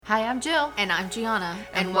Hi, I'm Jill. And I'm Gianna.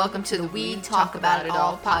 And welcome to the We Talk About It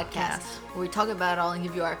All podcast, where we talk about it all and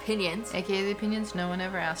give you our opinions. AKA the opinions no one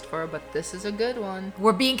ever asked for, but this is a good one.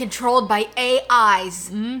 We're being controlled by AIs.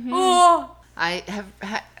 Mm-hmm. Oh. I have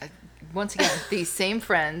had, once again, the same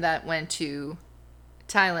friend that went to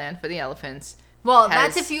Thailand for the elephants. Well,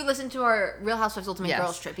 that's if you listen to our Real Housewives Ultimate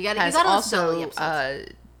Girls trip. You got to listen to all the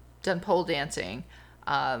episodes. Done pole dancing.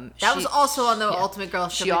 That was also on the Ultimate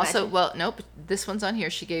Girls trip. She also, nope, this one's on here.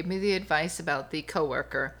 She gave me the advice about the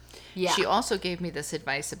coworker. Yeah. She also gave me this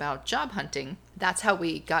advice about job hunting. That's how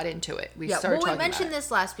we got into it. We mentioned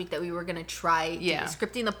this last week that we were going to try we're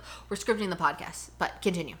scripting the podcast, but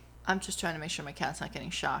continue. I'm just trying to make sure my cat's not getting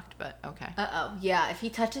shocked, but okay. Uh-oh. Yeah, if he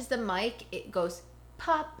touches the mic, it goes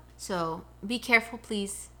pop. So be careful,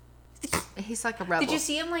 please. He's like a rebel. Did you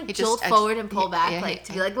see him jolt forward and pull back,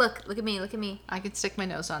 to be like, look at me. I could stick my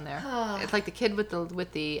nose on there. It's like the kid with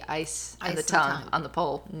the ice and the tongue on the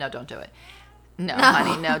pole. No, don't do it. No,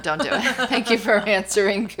 honey, no, don't do it. Thank you for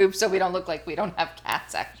answering, Coop, so we don't look like we don't have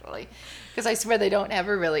cats, actually. Because I swear they don't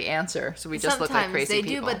ever really answer, so we just look like crazy people. Sometimes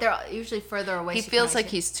they do, but they're usually further away. He feels like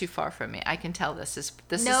he's too far from me. I can tell this is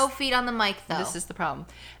no feet on the mic, though. This is the problem.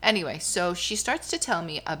 Anyway, so she starts to tell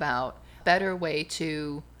me about better way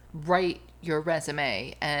to write your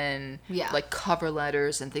resume and like cover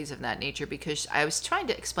letters and things of that nature, because I was trying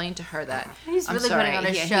to explain to her that he's really putting on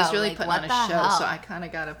a show. He's really putting on a show, so I kind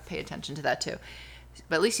of got to pay attention to that too.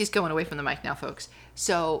 But at least he's going away from the mic now, folks.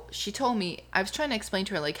 So she told me, I was trying to explain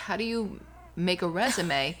to her, like, how do you make a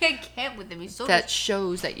resume I can't with him. He's so that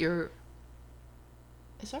shows that you're...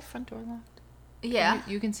 Is our front door locked? Yeah.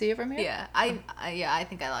 You can see it from here? Yeah. I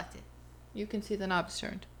think I locked it. You can see the knob's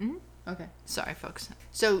turned. Mm-hmm. Okay. Sorry, folks.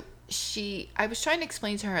 So I was trying to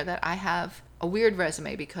explain to her that I have a weird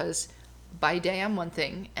resume because by day I'm one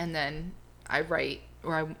thing, and then I write,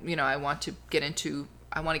 or I want to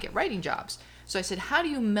get writing jobs. So I said, how do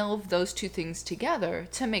you meld those two things together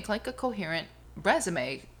to make like a coherent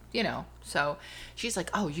resume, So she's like,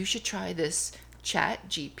 oh, you should try this Chat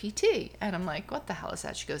GPT. And I'm like, what the hell is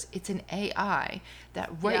that? She goes, it's an AI that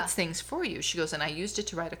writes things for you. She goes, and I used it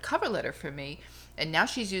to write a cover letter for me. And now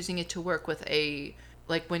she's using it to work with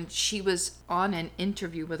when she was on an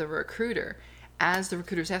interview with a recruiter, as the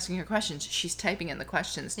recruiter's asking her questions, she's typing in the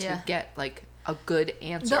questions to get like a good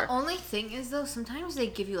answer. The only thing is, though, sometimes they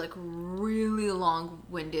give you like really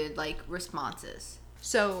long-winded like responses.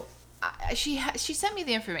 So she sent me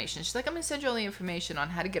the information. She's like, I'm going to send you all the information on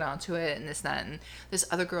how to get onto it and this, that, and this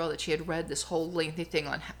other girl that she had read this whole lengthy thing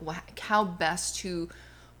on how best to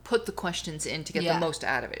put the questions in to get the most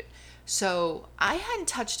out of it. So I hadn't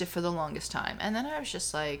touched it for the longest time. And then I was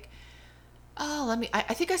just like, oh,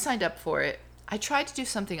 I think I signed up for it. I tried to do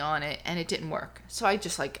something on it and it didn't work. So I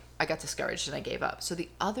just I got discouraged and I gave up. So the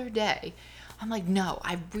other day, I'm like, no,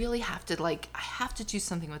 I really have to I have to do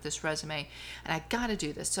something with this resume and I got to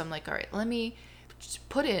do this. So I'm like, all right, let me just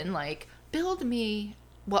put in build me.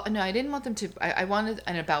 Well, no, I didn't want them to, I wanted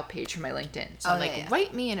an about page for my LinkedIn. So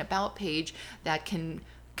write me an about page that can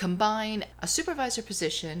combine a supervisor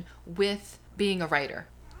position with being a writer.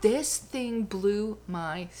 This thing blew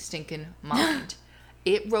my stinking mind.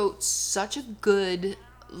 It wrote such a good,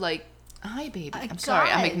 hi, baby. I'm sorry,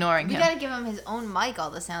 I'm ignoring him. You gotta give him his own mic, all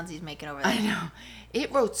the sounds he's making over there. I know.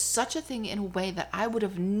 It wrote such a thing in a way that I would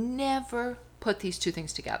have never put these two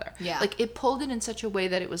things together. Yeah. It pulled it in such a way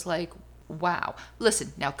that it was like, wow.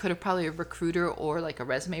 Listen, now could have probably a recruiter or a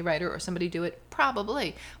resume writer or somebody do it?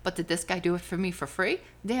 Probably. But did this guy do it for me for free?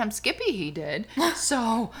 Damn Skippy, he did.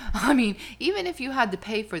 So, even if you had to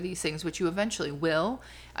pay for these things, which you eventually will,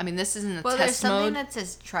 this isn't a test mode. Well, there's something that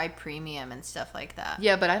says try premium and stuff like that.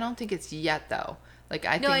 Yeah, but I don't think it's yet, though.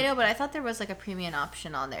 I know, but I thought there was a premium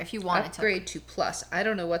option on there if you wanted upgrade to plus. I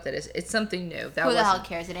don't know what that is. It's something new. Who the hell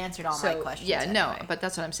cares? It answered all my questions. Yeah, anyway. No, but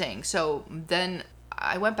that's what I'm saying. So then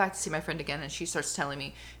I went back to see my friend again, and she starts telling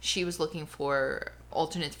me she was looking for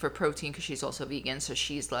alternates for protein because she's also vegan. So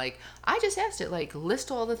she's like, I just asked it, list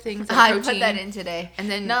all the things. I put that in today, and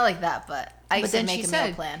then not like that, but I said make a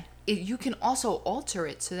meal plan. You can also alter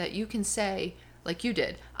it so that you can say, like you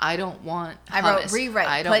did, I don't want hummus. I wrote rewrite.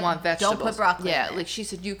 I don't want vegetables. Don't put broccoli. Yeah, she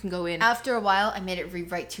said you can go in. After a while, I made it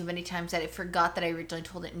rewrite too many times that it forgot that I originally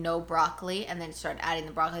told it no broccoli, and then it started adding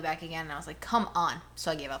the broccoli back again, and I was like, come on.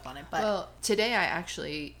 So I gave up on it. But today I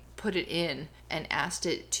actually put it in and asked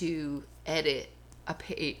it to edit a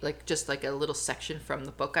page, just a little section from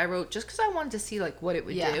the book I wrote, just because I wanted to see what it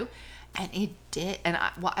would do. And it did. And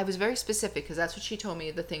I was very specific because that's what she told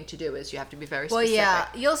me the thing to do is you have to be very specific. Well, yeah,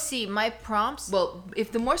 you'll see my prompts. Well,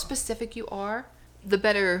 if the more specific you are, the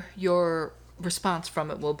better your response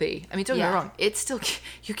from it will be. I mean, don't get me Yeah. wrong. It's still,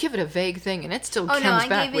 you give it a vague thing and it still Oh comes no, I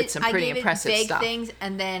back gave with it. some I pretty gave it impressive vague stuff. things,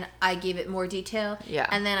 and then I gave it more detail. Yeah.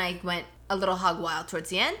 And then I went a little hog wild towards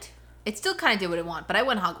the end. It still kind of did what it wanted, but I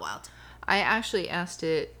went hog wild. I actually asked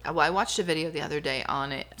it, well, I watched a video the other day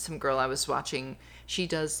on it. Some girl I was watching, she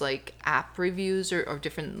does like app reviews or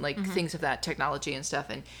different like things of that technology and stuff.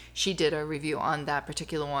 And she did a review on that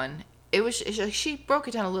particular one. She broke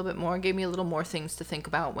it down a little bit more, gave me a little more things to think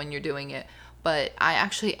about when you're doing it. But I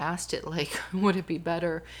actually asked it, like, would it be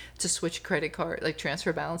better to switch credit card, like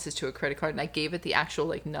transfer balances to a credit card? And I gave it the actual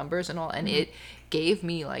like numbers and all. And it gave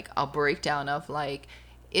me like a breakdown of like,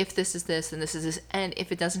 if this is this and this is this, and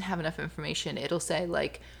if it doesn't have enough information, it'll say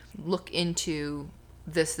like, look into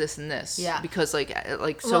this, this, and this. Yeah. Because so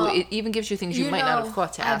Well, it even gives you things you might not have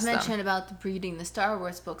thought to ask I've mentioned them. about reading the Star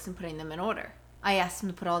Wars books and putting them in order. I asked them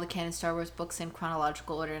to put all the canon Star Wars books in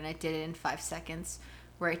chronological order, and I did it in 5 seconds,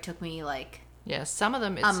 where it took me like Yeah, some of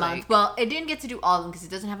them it's a month. like, Well, it didn't get to do all of them because it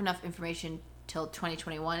doesn't have enough information till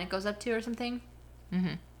 2021. It goes up to or something.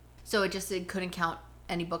 mm-hmm. So it couldn't count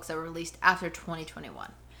any books that were released after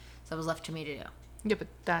 2021. So it was left to me to do. Yeah, but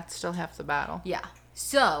that's still half the battle. Yeah.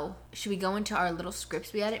 So, should we go into our little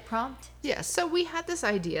scripts we had at prompt? Yeah, so we had this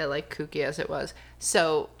idea, like kooky as it was.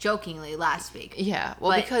 So, Jokingly last week. yeah,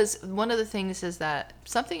 well, But- because one of the things is that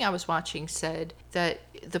something I was watching said that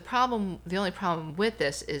the only problem with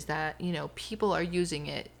this is that, people are using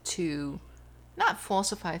it to not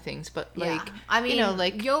falsify things, but like, I mean,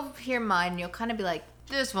 like, you'll hear mine and you'll kind of be like,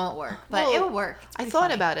 this won't work. But well, it will work. I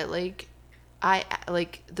thought about it, like,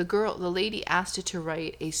 the lady asked it to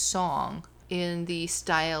write a song in the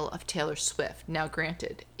style of Taylor Swift. Now,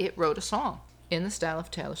 granted, it wrote a song in the style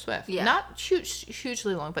of Taylor Swift. Yeah. Not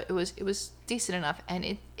hugely long, but it was decent enough,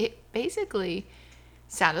 and it basically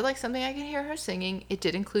sounded like something I could hear her singing. It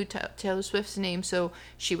did include Taylor Swift's name, so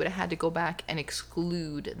she would have had to go back and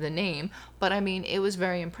exclude the name. But I mean, it was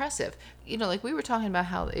very impressive. Like we were talking about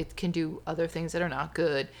how it can do other things that are not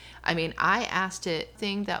good. I mean, I asked it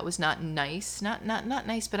thing that was not nice, not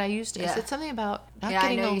nice, but I said something about not Yeah, I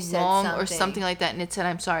getting know you said along or something. something like that, and it said,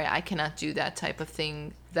 "I'm sorry, I cannot do that type of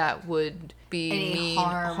thing. That would be Any mean,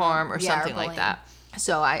 harm, or yeah, or something like bullying. that."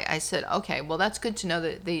 So I said, okay, well, that's good to know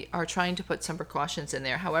that they are trying to put some precautions in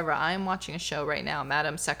there. However, I am watching a show right now,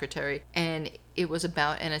 Madam Secretary, and it was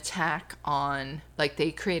about an attack on, like,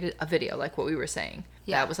 they created a video, like what we were saying.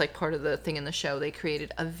 Yeah. That was, like, part of the thing in the show. They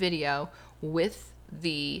created a video with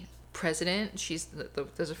the president.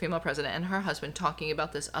 There's a female president and her husband talking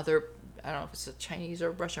about this other, I don't know if it's a Chinese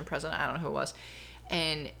or Russian president, I don't know who it was.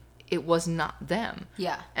 And it was not them.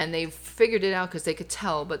 Yeah. And they figured it out because they could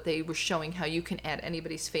tell, but they were showing how you can add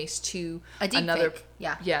anybody's face to A deep another. fake.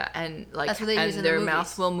 Yeah. Yeah, and like, That's what they and use in the their movies.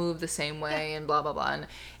 mouth will move the same way, and blah blah blah. And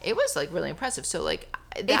it was like really impressive. So like,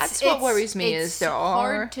 that's It's- what worries me it's is there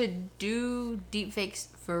hard are. to do deep fakes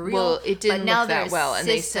for real. Well, it didn't but now look that there's well, and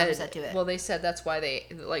they systems said, that do it. well, they said that's why they,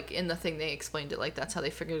 like, in the thing they explained it, like that's how they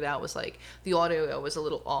figured it out, was like the audio was a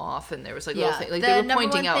little off, and there was like little things, like the they were number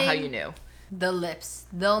pointing one out how thing- you knew. The lips.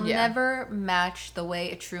 They'll Yeah. never match the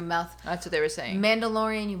way a true mouth. That's what they were saying.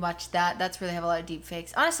 Mandalorian, you watch that. That's where they have a lot of deep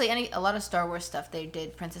fakes. Honestly, a lot of Star Wars stuff. They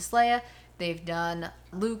did Princess Leia. They've done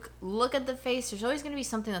Luke. Look at the face. There's always going to be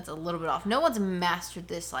something that's a little bit off. No one's mastered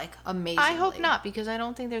this like amazingly. I hope not, because I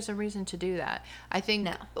don't think there's a reason to do that. I think,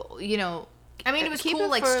 I mean, it was keep cool, it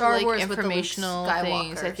like for, Star like, Wars with the Luke informational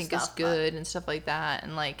things. I Skywalker think stuff, is good and stuff like that.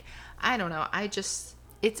 And like, I don't know. I just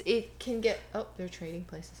it can get. Oh, they're trading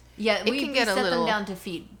places. Yeah, it we can get set a little them down to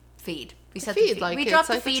feed. We set feed, the feed. like We it's dropped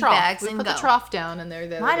like the feed trough. bags We and put go. the trough down, and they're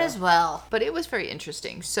Might there. as well. But it was very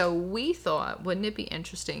interesting. So we thought, wouldn't it be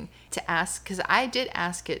interesting to ask, because I did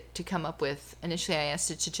ask it to come up with, initially I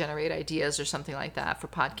asked it to generate ideas or something like that for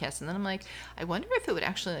podcasts. And then I'm like, I wonder if it would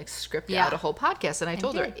actually like script Yeah. out a whole podcast. And I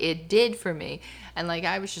told her did. it did for me. And like,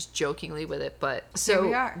 I was just jokingly with it. But so Here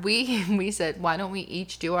we are. we said, why don't we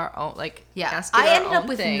each do our own, like, Yeah, ask it I our ended up own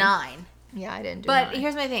with thing. 9. Yeah, I didn't do But 9.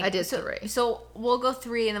 here's my thing. I did so, 3. So we'll go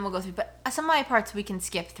 3 and then we'll go 3. But some of my parts we can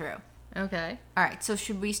skip through. Okay. All right. So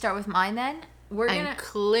should we start with mine then? We're And gonna.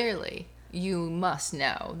 clearly, you must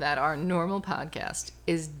know that our normal podcast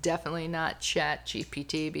is definitely not Chat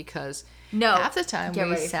GPT, because No, half the time get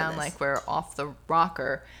we ready for sound this. like we're off the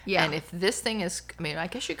rocker. Yeah. And if this thing is, I mean, I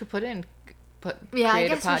guess you could Yeah, I create a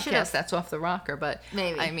guess we should've. podcast that's off the rocker, but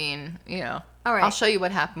Maybe. I mean, All right. I'll show you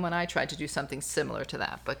what happened when I tried to do something similar to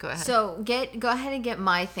that. But go ahead. So go ahead and get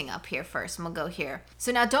my thing up here first, and we'll go here.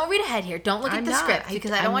 So now don't read ahead here. Don't look at the script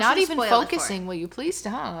because I don't want I'm not you to even spoil focusing. Will you please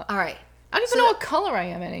stop? All right. I don't even know what color I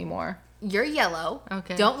am anymore. You're yellow.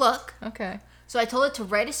 Okay. Don't look. Okay. So I told it to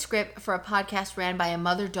write a script for a podcast ran by a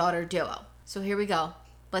mother-daughter duo. So here we go.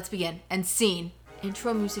 Let's begin. And scene.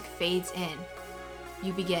 Intro music fades in.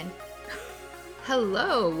 You begin.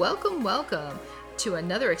 Hello, welcome to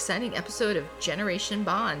another exciting episode of Generation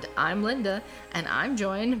Bond. I'm Linda, and I'm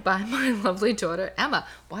joined by my lovely daughter, Emma.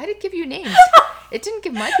 Why did it give you names? It didn't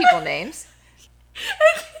give my people names.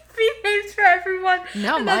 I can't be names for everyone.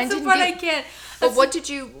 No, and mine that's didn't the part give... I can't. But what did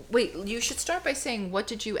you... Wait, you should start by saying, what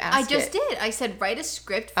did you ask I just did. I said, write a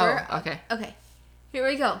script for... Oh, okay. Okay. Here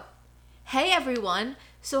we go. Hey, everyone.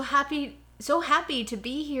 So happy to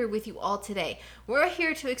be here with you all today. We're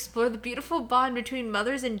here to explore the beautiful bond between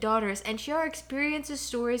mothers and daughters and share our experiences,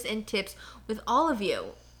 stories, and tips with all of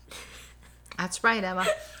you. That's right, Emma.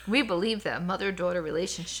 We believe that mother-daughter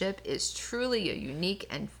relationship is truly a unique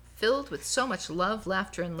and filled with so much love,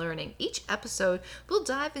 laughter, and learning. Each episode will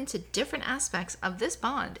dive into different aspects of this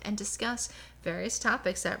bond and discuss various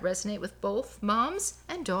topics that resonate with both moms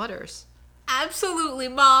and daughters. Absolutely,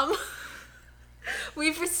 Mom.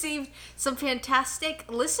 We've received some fantastic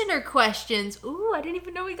listener questions. Ooh, I didn't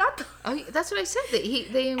even know we got them. Oh, that's what I said.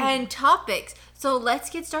 And topics. So let's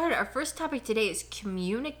get started. Our first topic today is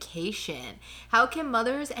communication. How can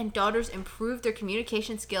mothers and daughters improve their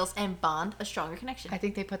communication skills and bond a stronger connection? I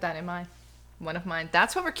think they put that in mine. One of mine.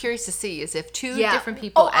 That's what we're curious to see, is if two different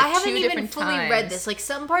people I at haven't two even different fully times... read this. Like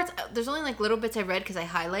some parts, there's only like little bits I read because I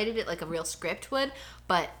highlighted it like a real script would,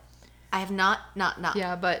 but I have not.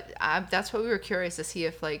 Yeah, but that's what we were curious to see,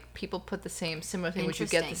 if like people put the same similar thing, would you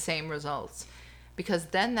get the same results? Because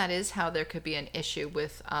then that is how there could be an issue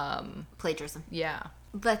with plagiarism. Yeah.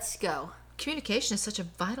 Let's go. Communication is such a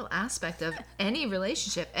vital aspect of any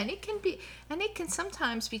relationship, and it can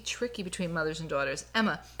sometimes be tricky between mothers and daughters.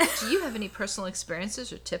 Emma, do you have any personal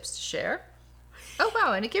experiences or tips to share? Oh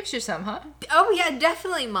wow, and it gives you some, huh? Oh yeah,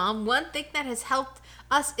 definitely, Mom. One thing that has helped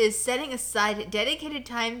us is setting aside dedicated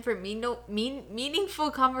time for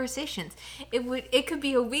meaningful conversations. It could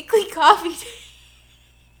be a weekly coffee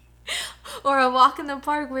date or a walk in the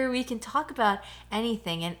park where we can talk about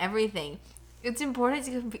anything and everything. It's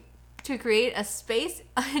important to create a space,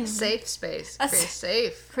 safe space.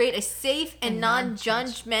 Create a safe and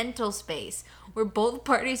non-judgmental space where both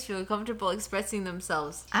parties feel comfortable expressing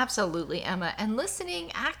themselves. Absolutely, Emma. And listening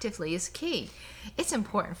actively is key. It's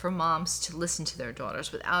important for moms to listen to their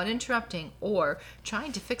daughters without interrupting or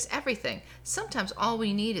trying to fix everything. Sometimes all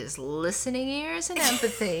we need is listening ears and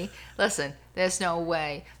empathy. Listen, there's no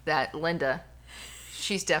way that Linda...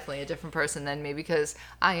 She's definitely a different person than me because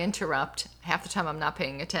I interrupt. Half the time I'm not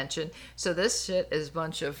paying attention. So this shit is a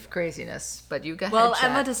bunch of craziness. But you go ahead, Well, chat.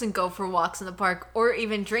 Emma doesn't go for walks in the park or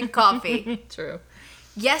even drink coffee. True.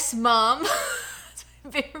 Yes, Mom. My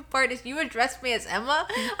favorite part is you address me as Emma.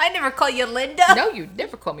 I never call you Linda. No, you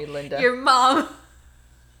never call me Linda. Your mom.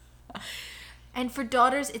 And for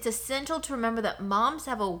daughters, it's essential to remember that moms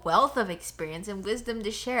have a wealth of experience and wisdom to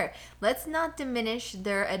share. Let's not diminish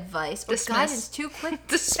their advice or guidance too quick.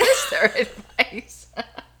 Dismiss their advice.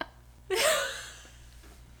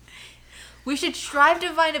 We should strive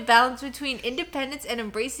to find a balance between independence and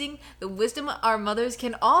embracing the wisdom our mothers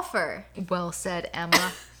can offer. Well said,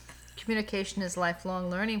 Emma. Communication is a lifelong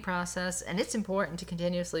learning process, and it's important to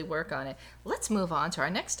continuously work on it. Let's move on to our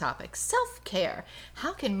next topic, self-care.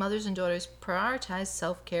 How can mothers and daughters prioritize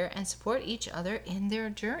self-care and support each other in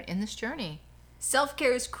this journey?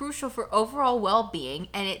 Self-care is crucial for overall well-being,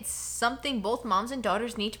 and it's something both moms and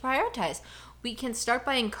daughters need to prioritize. We can start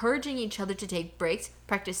by encouraging each other to take breaks,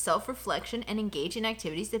 practice self-reflection, and engage in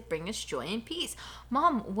activities that bring us joy and peace.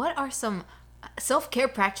 Mom, what are some self-care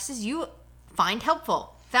practices you found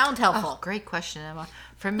helpful? Oh, great question, Emma.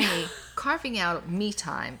 For me, carving out me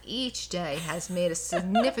time each day has made a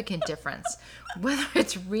significant difference. Whether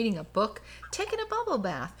it's reading a book, taking a bubble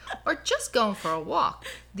bath, or just going for a walk,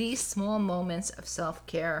 these small moments of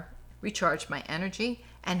self-care recharge my energy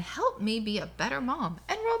and help me be a better mom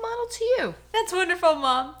and role model to you. That's wonderful,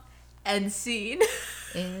 Mom. And scene.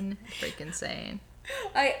 In freaking sane.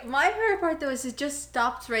 My favorite part, though, is it just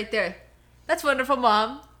stops right there. That's wonderful,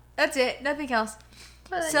 Mom. That's it. Nothing else.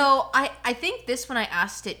 So I think this one I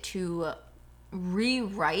asked it to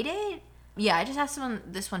rewrite it. Yeah, I just asked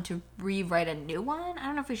this one to rewrite a new one. I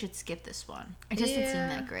don't know if we should skip this one. It just didn't seem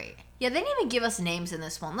that great. Yeah, they didn't even give us names in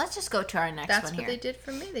this one. Let's just go to our next one here. That's what they did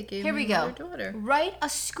for me. They gave me my daughter. Write a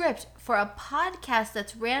script for a podcast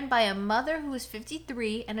that's ran by a mother who is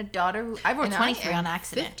 53 and a daughter who... I wrote 23 on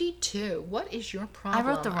accident. 52. What is your problem? I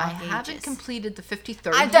wrote the wrong ages. I haven't completed the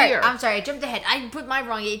 53rd year. I'm sorry. I jumped ahead. I put my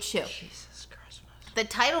wrong age too. Jesus Christmas. The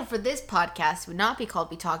title for this podcast would not be called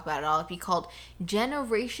We Talk About It All. It'd be called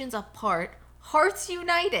Generations Apart, Hearts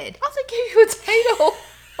United. I'll give you a title.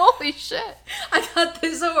 Holy shit. I got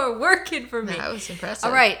this over working for me. That was impressive.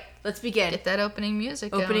 All right. let's begin. Get that opening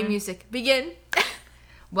music Opening going. music. Begin.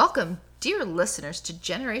 Welcome, dear listeners, to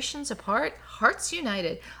Generations Apart, Hearts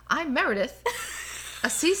United. I'm Meredith, a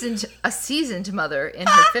seasoned mother in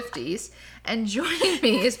her 50s, and joining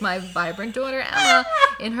me is my vibrant daughter Emma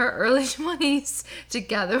in her early 20s.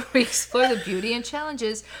 Together we explore the beauty and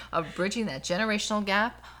challenges of bridging that generational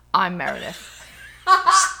gap. I'm Meredith.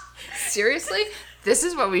 Seriously? This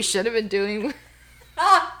is what we should have been doing.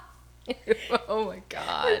 Oh my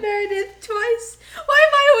god. Meredith twice. Why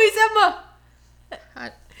am I always Emma?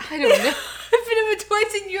 I don't know. I've been Emma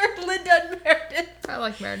twice and you're Linda and Meredith. I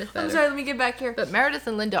like Meredith better. I'm sorry, let me get back here. But Meredith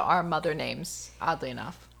and Linda are mother names, oddly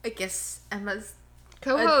enough. I guess Emma's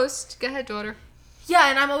Co-host. Go ahead, daughter. Yeah,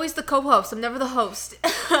 and I'm always the co-host. I'm never the host.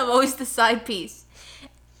 I'm always the side piece.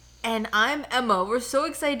 And I'm Emma. We're so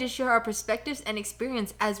excited to share our perspectives and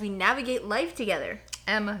experience as we navigate life together.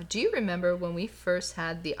 Emma, do you remember when we first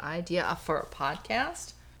had the idea for a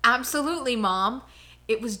podcast? Absolutely, Mom.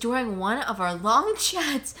 It was during one of our long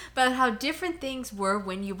chats about how different things were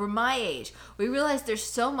when you were my age. We realized there's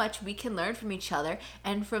so much we can learn from each other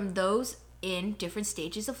and from those in different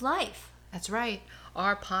stages of life. That's right.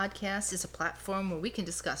 Our podcast is a platform where we can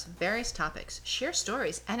discuss various topics, share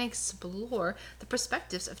stories, and explore the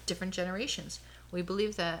perspectives of different generations. We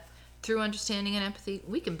believe that through understanding and empathy,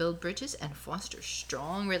 we can build bridges and foster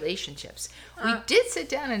strong relationships. We did sit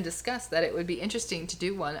down and discuss that it would be interesting to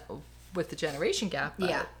do one with the generation gap. But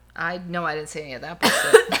Yeah. I know I didn't say any of that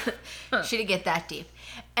bullshit. She didn't get that deep.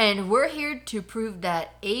 And we're here to prove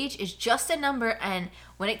that age is just a number, and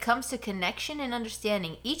when it comes to connection and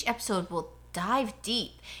understanding, each episode will dive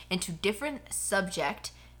deep into different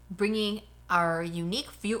subject, bringing our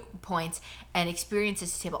unique viewpoints and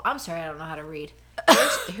experiences to the table. I'm sorry, I don't know how to read.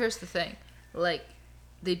 Here's the thing. Like,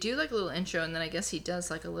 they do like a little intro, and then I guess he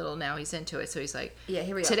does like a little, now he's into it. So he's like, Yeah,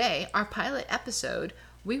 here we go. Today, our pilot episode,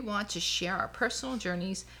 we want to share our personal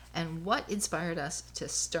journeys and what inspired us to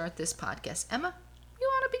start this podcast. Emma, you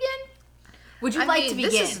want to begin? Would you like to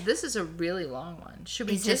begin? This is a really long one. Should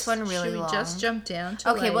we Is this one really long? Just jump down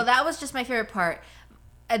to Okay, well, that was just my favorite part.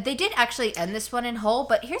 They did actually end this one in whole,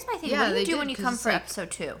 but here's my thing. Yeah, What do they you do did, when you 'cause come it's for like-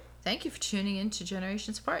 episode 2? Thank you for tuning in to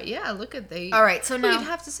Generations Apart. Yeah, look at they. All right, so well, now- you'd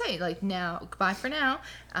have to say like now, goodbye for now,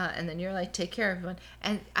 and then you're like take care everyone,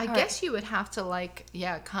 and I guess you would have to like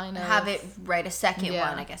kind of Have it write a second Yeah.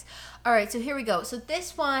 one, I guess. All right, so here we go. So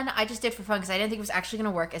this one I just did for fun because I didn't think it was actually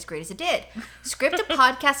going to work as great as it did. Script a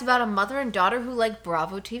podcast about a mother and daughter who like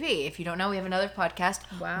Bravo TV. If you don't know, we have another podcast.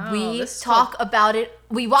 Wow, We this is talk about it.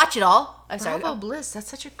 We watch it all. I'm sorry. Bravo Bliss. That's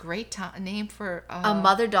such a great name for A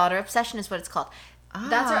mother-daughter obsession is what it's called.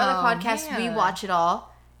 That's our other podcast. We man. watch it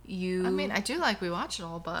all. You. I mean, I do like we watch it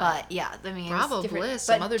all, but yeah, I mean, Bravo it's different. Bliss,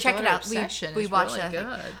 But a mother-daughter check it out. obsession We is watch really that.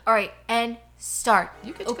 good. All right, and start.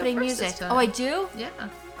 You get to go Opening first this music. time. Oh, I do? yeah.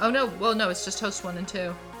 Oh no, well no, it's just host 1 and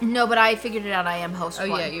 2. No, but I figured it out. I am host Oh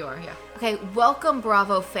 1. yeah, you are. Yeah. Okay, welcome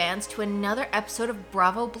Bravo fans to another episode of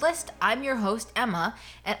Bravo Bliss. I'm your host Emma,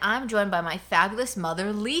 and I'm joined by my fabulous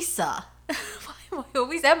mother Lisa. Why am I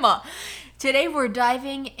always Emma? Today we're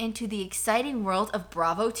diving into the exciting world of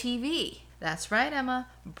Bravo TV. That's right, Emma.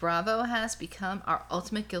 Bravo has become our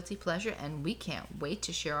ultimate guilty pleasure, and we can't wait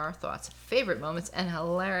to share our thoughts, favorite moments, and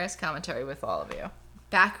hilarious commentary with all of you.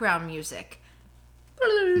 Background music.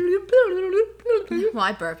 Well,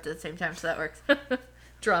 I burped at the same time, so that works.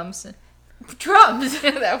 Drums. Drums.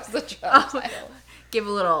 That was the drums. Give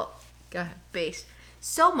a little Go ahead. bass.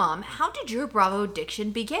 So, Mom, how did your Bravo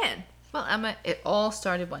addiction begin? Well, Emma, it all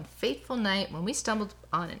started one fateful night when we stumbled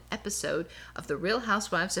on an episode of The Real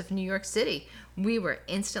Housewives of New York City. We were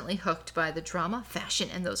instantly hooked by the drama, fashion,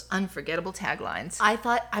 and those unforgettable taglines. I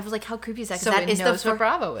was like, how creepy is that? 'Cause So that it is knows the what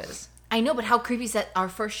Bravo is. I know, but how creepy is that? Our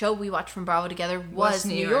first show we watched from Bravo together was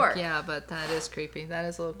New York. Yeah, but that is creepy. That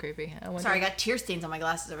is a little creepy. Sorry, I got tear stains on my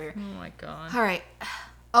glasses over here. Oh my god. All right.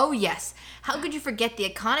 Oh, yes. How could you forget the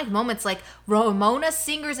iconic moments like Ramona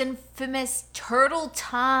Singer's infamous Turtle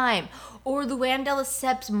Time or Luann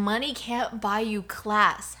Lesseps' Money Can't Buy You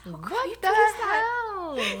Class? How What creepy the is that?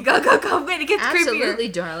 hell? Go. Wait, it gets Absolutely,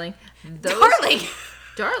 creepier. darling. Darling.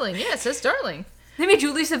 Darling, yeah, it says darling. They made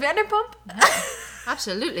you Lisa Vanderpump?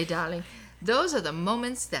 Absolutely, darling. Those are the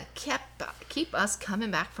moments that keep us coming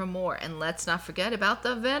back for more. And let's not forget about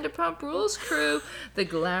the Vanderpump Rules crew, the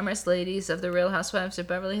glamorous ladies of the Real Housewives of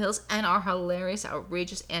Beverly Hills, and our hilarious,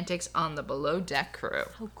 outrageous antics on the Below Deck crew.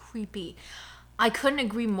 How creepy. I couldn't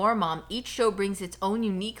agree more, Mom. Each show brings its own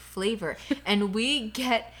unique flavor, and we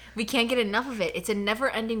can't get enough of it. It's a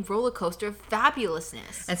never-ending roller coaster of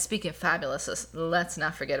fabulousness. And speaking of fabulousness, let's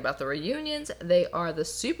not forget about the reunions. They are the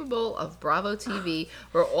Super Bowl of Bravo TV,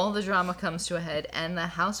 where all the drama comes to a head, and the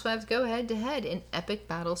housewives go head-to-head in epic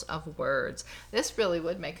battles of words. This really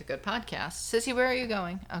would make a good podcast. Sissy, where are you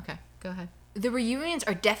going? Okay, go ahead. The reunions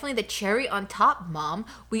are definitely the cherry on top, Mom.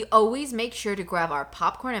 We always make sure to grab our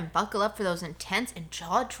popcorn and buckle up for those intense and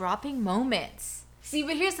jaw-dropping moments. See,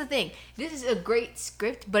 but here's the thing. This is a great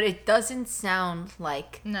script, but it doesn't sound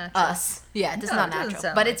like Natural. us. Yeah, it's No, not it doesn't natural.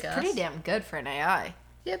 sound But like it's us. pretty damn good for an AI.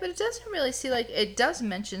 Yeah, but it doesn't really see, like, it does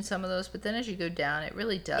mention some of those, but then as you go down, it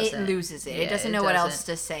really doesn't. It loses it. Yeah, It doesn't know what else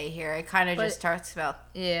to say here. It kind of But- just talks about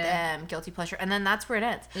Yeah. them, guilty pleasure, and then that's where it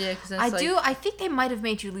ends. Yeah, because I think they might have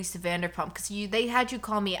made you Lisa Vanderpump because they had you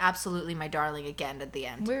call me absolutely my darling again at the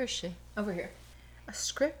end. Where is she? Over here. A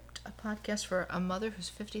script, a podcast for a mother who's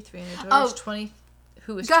 53 and a Oh. daughter's 20,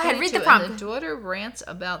 who is Go ahead, 22, read the and prompt. the daughter rants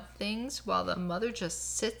about things while the mother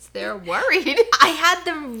just sits there worried. I had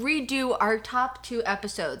them redo our top 2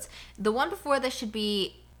 episodes. The one before this should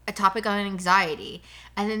be a topic on anxiety,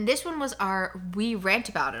 and then this one was our We Rant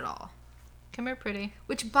About It All. Come here, pretty.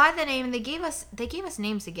 Which by the name they gave us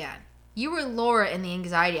names again. You were Laura in the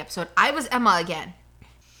anxiety episode. I was Emma again.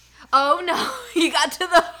 Oh no, you got to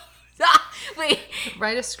the wait.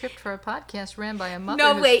 Write a script for a podcast ran by a mother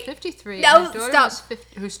No, who's wait. 53 No, and a daughter stop.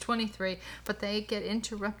 who's 23, but they get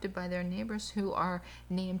interrupted by their neighbors who are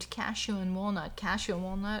named Cashew and Walnut. Cashew and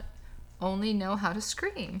Walnut only know how to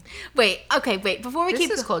scream. Wait, okay, wait. Before we This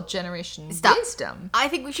keep is called Generation Stop. Wisdom. I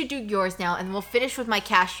think we should do yours now, and we'll finish with my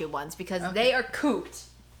cashew ones because they are cooped.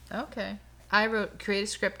 Okay. I create a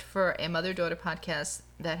script for a mother-daughter podcast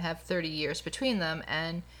that have 30 years between them,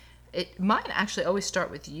 and mine actually always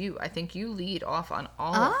start with you. I think you lead off on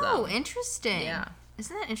all of them. Oh, interesting. Yeah.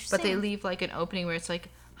 Isn't that interesting? But they leave like an opening where it's like,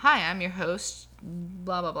 "Hi, I'm your host,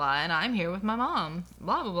 blah blah blah, and I'm here with my mom,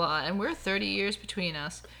 blah blah blah, and we're 30 years between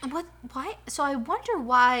us." What? Why? So I wonder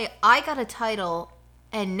why I got a title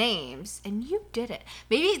and names, and you didn't.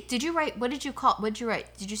 Maybe did you write? What did you call? What did you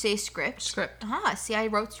write? Did you say script? Script. See, I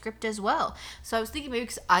wrote script as well. So I was thinking maybe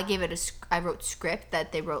because I gave it I wrote script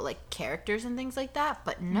that they wrote like characters and things like that,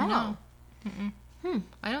 but no.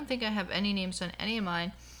 I don't think I have any names on any of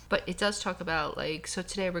mine, but it does talk about like. So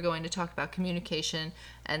today we're going to talk about communication,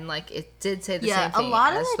 and like it did say the same thing. A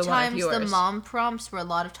lot of as the the one of times the yours. mom prompts were a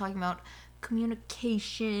lot of talking about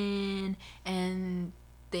communication and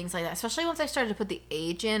things like that. Especially once I started to put the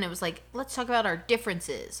age in, it was like, let's talk about our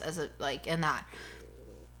differences as a like in that.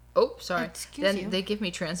 Oh, sorry. Excuse Then you. they give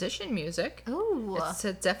me transition music. Ooh.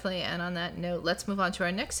 So definitely, and on that note, let's move on to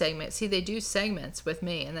our next segment. See, they do segments with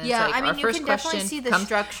me, and then Yeah, it's like I mean, our you first can definitely question see the comes,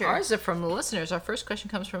 structure. Ours are from the listeners. Our first question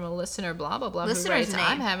comes from a listener, blah blah blah, Listener's who writes, name.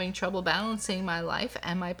 "I'm having trouble balancing my life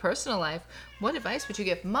and my personal life. What advice would you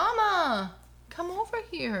give, Mama? Come over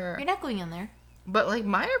here." You're not going in there. But like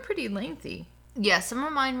mine are pretty lengthy. Yeah, some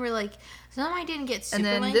of mine were like, some of mine didn't get super And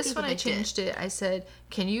then lengthy, this one but I they did. changed it. I said,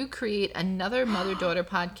 "Can you create another mother-daughter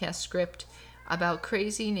podcast script about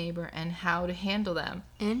crazy neighbor and how to handle them?"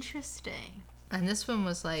 Interesting. And this one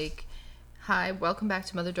was like, "Hi, welcome back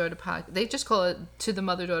to Mother-Daughter Podcast." They just call it to the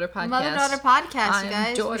Mother-Daughter Podcast. Mother-daughter podcast, I'm you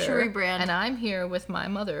guys. Daughter, We should rebrand. And I'm here with my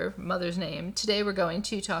mother's name. Today we're going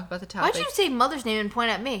to talk about the Why'd topic. you say mother's name and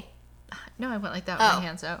point at me? No, I went like that with Oh. my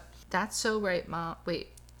hands out. That's so right, Mom.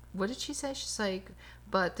 Wait, what did she say? She's like,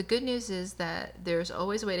 "But the good news is that there's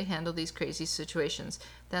always a way to handle these crazy situations."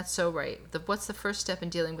 That's so right. What's the first step in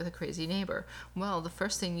dealing with a crazy neighbor? Well, the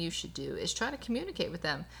first thing you should do is try to communicate with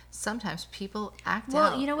them. Sometimes people act out.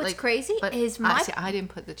 Well, you know what's crazy is my- I didn't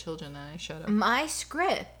put the children in. I showed up. My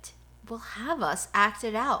script will have us act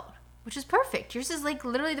it out, which is perfect. Yours is like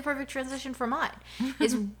literally the perfect transition for mine.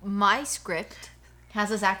 Is my script has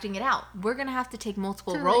us acting it out. We're gonna have to take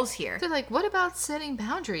multiple roles here. They're like, "What about setting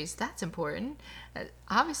boundaries? That's important."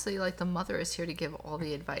 Obviously, like the mother is here to give all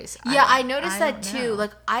the advice. Yeah, I noticed that don't too. know.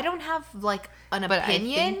 Like, I don't have like an But I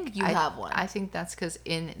opinion. think- You I- have one. I think that's because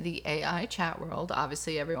in the AI chat world,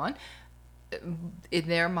 obviously everyone, in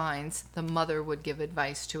their minds, the mother would give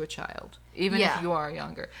advice to a child, even Yeah. if you are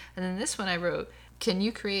younger. And then this one I wrote, "Can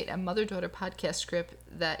you create a mother-daughter podcast script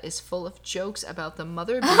that is full of jokes about the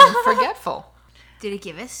mother being forgetful?" Did it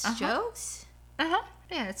give us jokes? Uh-huh.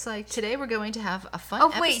 Yeah, it's like, today we're going to have a fun Oh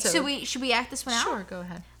episode. wait, so should we act this one out? Sure, go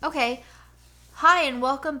ahead. Okay. Hi and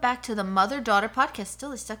welcome back to the Mother Daughter Podcast.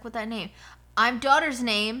 Still is stuck with that name. I'm daughter's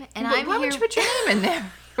name, and But I'm why here. would you put your name in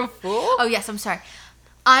there? You fool. Oh yes, I'm sorry.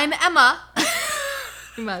 I'm Emma,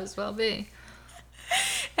 You might as well be.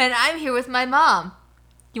 and I'm here with my mom.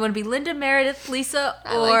 You want to be Linda, Meredith, Lisa,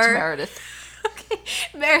 I or liked Meredith.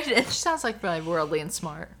 Meredith, She sounds like really worldly and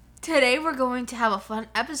smart. today we're going to have a fun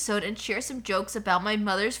episode and share some jokes about my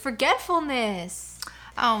mother's forgetfulness.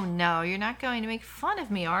 Oh no, you're not going to make fun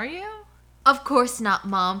of me, are you? Of course not,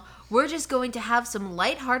 Mom. We're just going to have some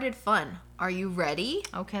lighthearted fun. Are you ready?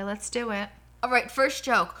 Okay, let's do it. All right, first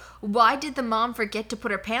joke. Why did the mom forget to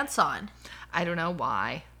put her pants on? I don't know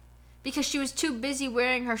why. Because she was too busy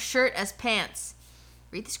wearing her shirt as pants.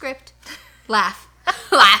 Read the script. Laugh.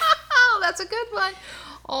 Laugh. Oh, that's a good one.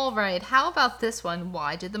 All right, how about this one?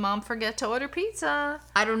 Why did the mom forget to order pizza?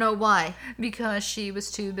 I don't know why. Because she was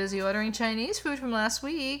too busy ordering Chinese food from last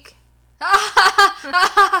week.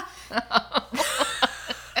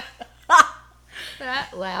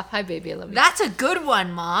 That laugh. Hi, baby. I love you. That's a good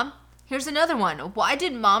one, Mom. Here's another one. Why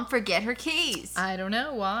did Mom forget her keys? I don't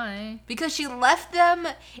know why. Because she left them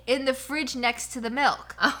in the fridge next to the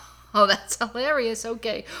milk. Oh, that's hilarious.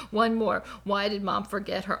 Okay, one more. Why did mom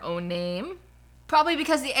forget her own name? Probably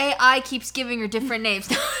because the AI keeps giving her different names.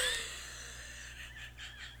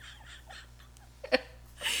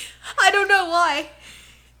 I don't know why.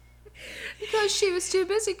 Because she was too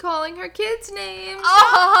busy calling her kids' names.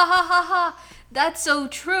 Oh, that's so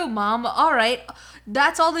true, Mom. All right,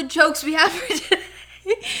 that's all the jokes we have for today.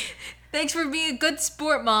 Thanks for being a good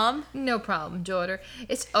sport, Mom. No problem, daughter.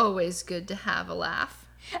 It's always good to have a laugh.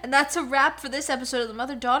 And that's a wrap for this episode of the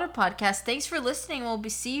Mother-Daughter Podcast. Thanks for listening. We'll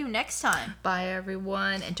see you next time. Bye,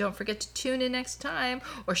 everyone. And don't forget to tune in next time.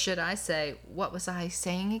 Or should I say, what was I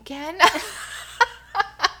saying again?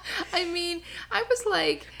 I mean, I was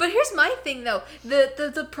like... But here's my thing, though.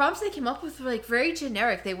 The prompts they came up with were, like, very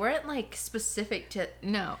generic. They weren't, like, specific to...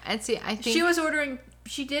 No. And see, I think...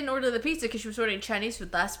 She didn't order the pizza because she was ordering Chinese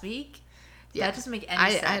food last week. Yeah. That doesn't make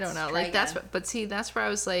any sense. I don't know. Like, that's what... But see, that's where I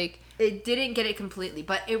was like... It didn't get it completely,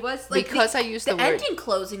 but it was like... Because I used the word... The ending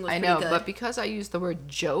closing was pretty good. I know, but because I used the word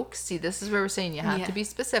jokes... See, this is where we're saying you have to be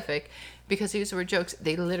specific. Because I used the word jokes,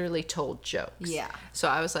 they literally told jokes. Yeah. So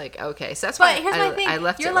I was like, okay. So that's why here's my thing. I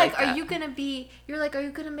left You're it like, that. are you going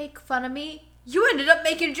to make fun of me? You ended up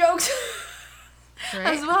making jokes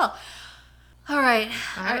right? as well. All right.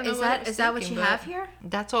 Is that what you have here?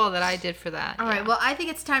 That's all that I did for that. All right. Well, I think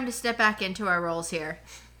it's time to step back into our roles here.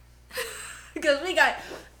 Because we got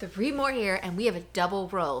 3 more here, and we have a double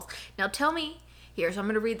roll. Now tell me, so I'm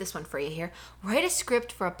going to read this one for you here. Write a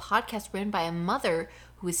script for a podcast written by a mother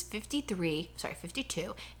who is 52,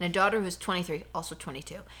 and a daughter who is 23, also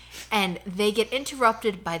 22. And they get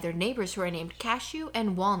interrupted by their neighbors who are named Cashew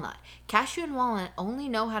and Walnut. Cashew and Walnut only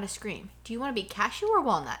know how to scream. Do you want to be Cashew or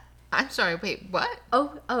Walnut? I'm sorry, wait, what?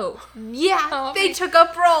 Oh. Yeah, they took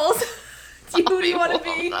up roles. Who do you want to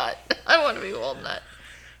be? Walnut. I want to be Walnut.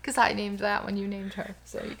 Because I named that when you named her.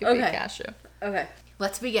 So you could be Cashew. Okay.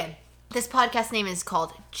 Let's begin. This podcast name is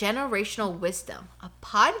called Generational Wisdom, a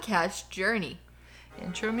podcast journey.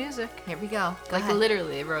 Intro music. Here we go. Go Like ahead.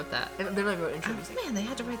 literally, they wrote that. They literally wrote intro music. Man, they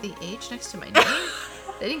had to write the H next to my name.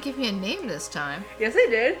 They didn't give me a name this time. Yes, they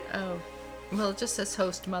did. Oh. Well, it just says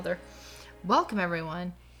host mother. Welcome,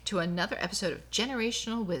 everyone, to another episode of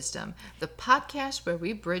Generational Wisdom, the podcast where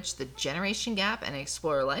we bridge the generation gap and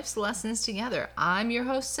explore life's lessons together. I'm your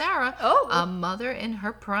host, Sarah, a mother in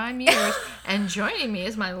her prime years, and joining me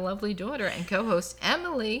is my lovely daughter and co-host,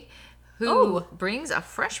 Emily, who brings a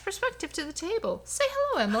fresh perspective to the table. Say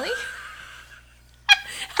hello, Emily.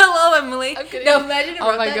 Hello, Emily. No, imagine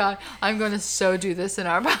oh my God, I'm going to so do this in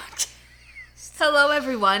our podcast. Hello,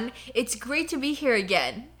 everyone. It's great to be here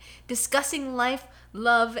again, discussing life,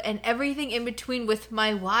 love, and everything in between with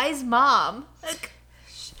my wise mom.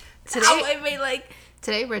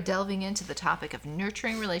 Today we're delving into the topic of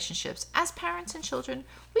nurturing relationships. As parents and children,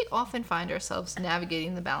 we often find ourselves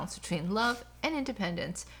navigating the balance between love and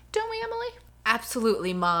independence. Don't we, Emily?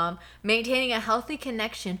 Absolutely, Mom. Maintaining a healthy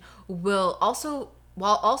connection while also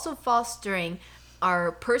fostering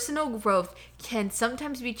our personal growth can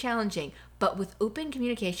sometimes be challenging, but with open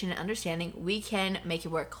communication and understanding, we can make it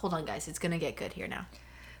work. Hold on, guys. It's going to get good here now.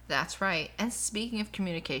 That's right. And speaking of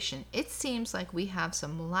communication, it seems like we have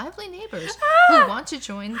some lively neighbors who want to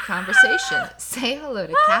join the conversation. Say hello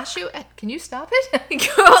to Cashew. Can you stop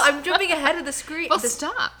it? Girl, I'm jumping ahead of the screen. Well,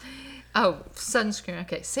 stop. Oh, sudden scream.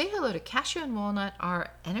 Okay. Say hello to Cashew and Walnut, our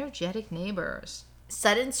energetic neighbors.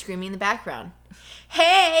 Sudden screaming in the background.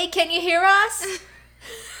 Hey, can you hear us?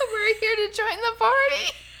 We're here to join the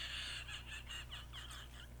party.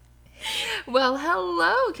 Well,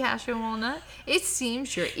 hello, Cashew and Walnut. It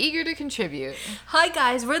seems you're eager to contribute. Hi,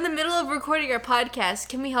 guys. We're in the middle of recording our podcast.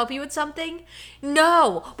 Can we help you with something?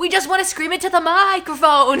 No, we just want to scream into the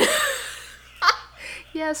microphone.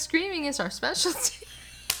 Yeah, screaming is our specialty.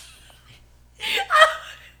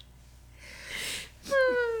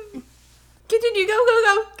 Continue. Go, go,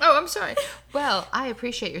 go. Oh, I'm sorry. Well, I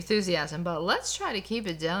appreciate your enthusiasm, but let's try to keep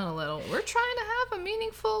it down a little. We're trying to have a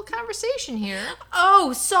meaningful conversation here.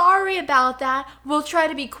 Oh, sorry about that. We'll try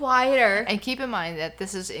to be quieter. And keep in mind that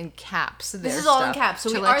this is in caps. This is all in caps,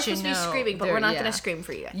 so we are supposed to be screaming, but we're not going to yeah. scream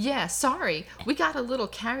for you. Yeah, sorry. We got a little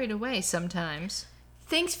carried away sometimes.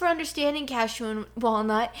 Thanks for understanding, Cashew and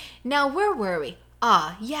Walnut. Now, where were we?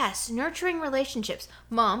 Ah, yes, nurturing relationships.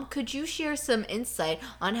 Mom, could you share some insight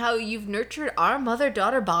on how you've nurtured our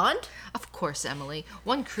mother-daughter bond? Of course, Emily.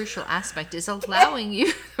 One crucial aspect is allowing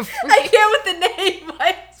you... I can't with the name.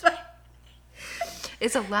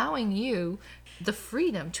 is allowing you the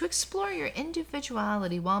freedom to explore your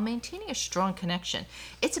individuality while maintaining a strong connection.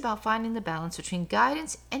 It's about finding the balance between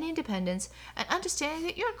guidance and independence and understanding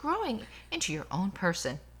that you're growing into your own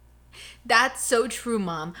person. That's so true,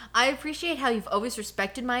 Mom. I appreciate how you've always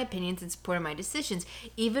respected my opinions and supported my decisions,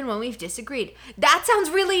 even when we've disagreed. That sounds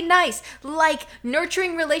really nice, like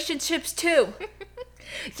nurturing relationships too.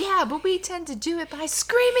 Yeah, but we tend to do it by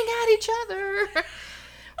screaming at each other.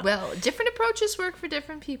 Well, different approaches work for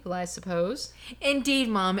different people, I suppose. Indeed,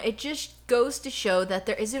 Mom. It just goes to show that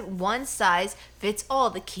there isn't one size fits all.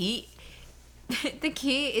 The key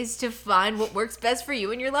is to find what works best for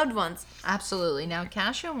you and your loved ones. Absolutely. Now,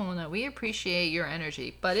 Cashew and Walnut, we appreciate your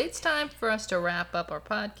energy, but it's time for us to wrap up our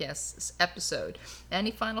podcast episode. Any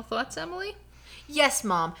final thoughts, Emily? Yes,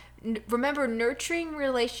 Mom. Remember, nurturing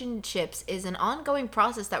relationships is an ongoing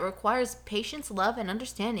process that requires patience, love, and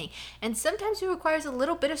understanding. And sometimes it requires a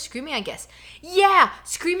little bit of screaming, I guess. Yeah,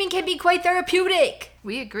 screaming can be quite therapeutic.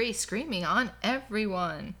 We agree. Screaming on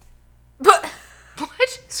everyone. But...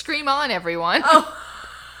 What? Scream on, everyone. Oh.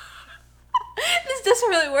 This doesn't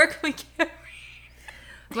really work. We can't.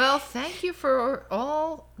 Well, thank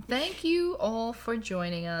you all for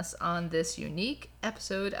joining us on this unique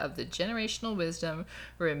episode of the Generational Wisdom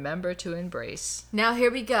Remember to Embrace. Now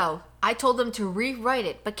here we go. I told them to rewrite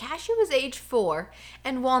it, but Cashew is age 4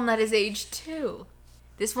 and Walnut is age 2.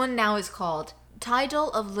 This one now is called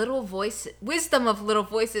Wisdom of Little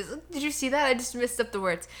Voices. Did you see that? I just messed up the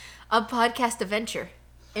words. A podcast adventure.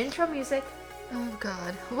 Intro music. Oh,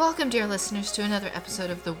 God. Welcome, dear listeners, to another episode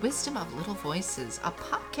of The Wisdom of Little Voices, a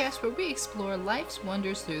podcast where we explore life's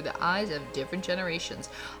wonders through the eyes of different generations.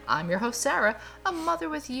 I'm your host, Sarah, a mother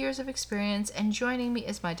with years of experience, and joining me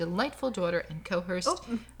is my delightful daughter and co-host.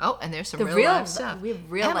 Oh, and there's some real life stuff. We have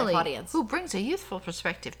real Emily, life audience. who brings a youthful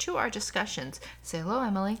perspective to our discussions. Say hello,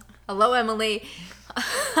 Emily. Hello, Emily.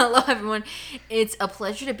 Hello, everyone. It's a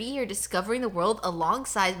pleasure to be here discovering the world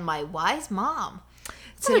alongside my wise mom.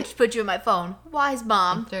 So I just put you in my phone. Wise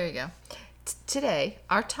mom. There you go. Today,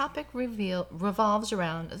 our topic revolves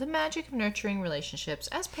around the magic of nurturing relationships.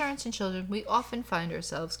 As parents and children, we often find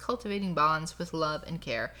ourselves cultivating bonds with love and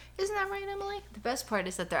care. Isn't that right, Emily? The best part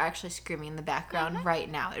is that they're actually screaming in the background right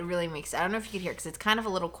now. It really makes... I don't know if you could hear because it's kind of a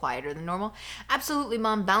little quieter than normal. Absolutely,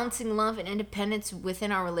 Mom. Balancing love and independence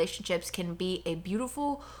within our relationships can be a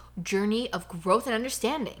beautiful journey of growth and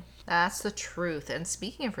understanding. That's the truth. And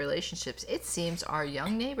speaking of relationships, it seems our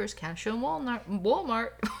young neighbors, Cashew and Walnut...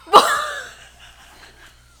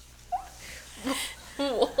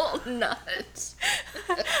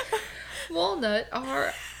 Walnut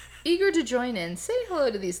are eager to join in. Say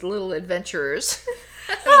hello to these little adventurers.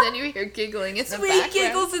 And then you hear giggling in the background. Sweet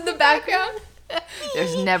giggles in the background.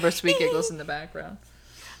 There's never sweet giggles in the background.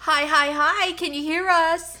 Hi, hi, hi. Can you hear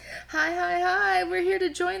us? Hi, hi, hi. We're here to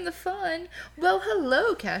join the fun. Well,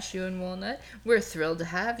 hello, Cashew and Walnut. We're thrilled to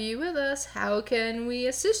have you with us. How can we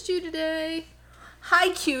assist you today? Hi,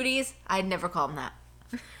 cuties. I'd never call them that.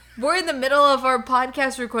 We're in the middle of our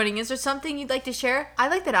podcast recording. Is there something you'd like to share? I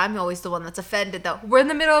like that I'm always the one that's offended, though. We're in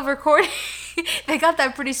the middle of recording. They got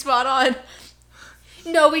that pretty spot on.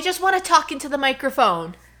 No, we just want to talk into the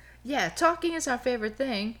microphone. Yeah, talking is our favorite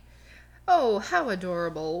thing. Oh, how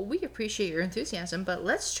adorable. We appreciate your enthusiasm, but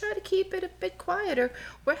let's try to keep it a bit quieter.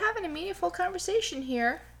 We're having a meaningful conversation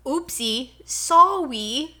here. Oopsie.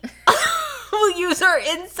 Sorry. We'll use our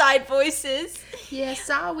inside voices. Yeah,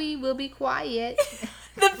 sorry, we'll be quiet.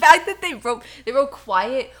 The fact that they wrote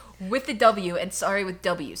quiet with the W and sorry with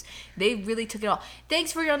W's. They really took it all.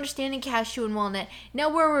 Thanks for your understanding, Cashew and Walnut. Now,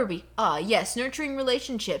 where were we? Yes, nurturing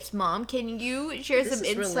relationships. Mom, can you share some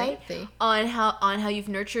insight on how you've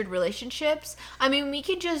nurtured relationships? I mean, we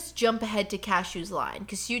can just jump ahead to Cashew's line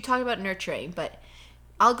because you talk about nurturing, but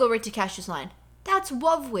I'll go right to Cashew's line. That's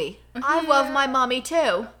lovely. I love my mommy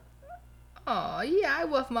too. Aw, yeah, I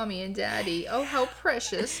love Mommy and Daddy. Oh, how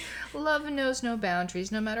precious. Love knows no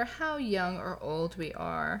boundaries, no matter how young or old we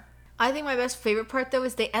are. I think my favorite part, though,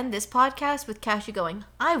 is they end this podcast with Cashew going,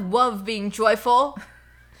 I love being joyful.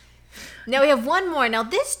 Now we have one more. Now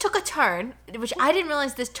this took a turn, which I didn't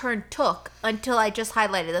realize this turn took until I just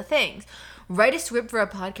highlighted the things. Write a script for a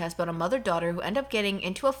podcast about a mother-daughter who end up getting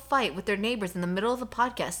into a fight with their neighbors in the middle of the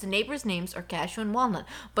podcast. The neighbors' names are Cashew and Walnut,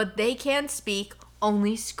 but they can't speak,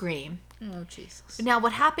 only scream. Oh, Jesus. Now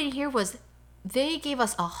what happened here was they gave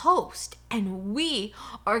us a host, and we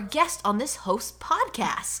are guests on this host's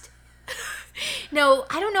podcast. Now,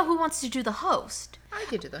 I don't know who wants to do the host. I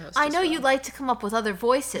could do the host. I know you'd like to come up with other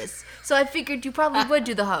voices, so I figured you probably would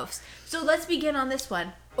do the host. So let's begin on this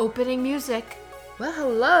one. Opening music. Well,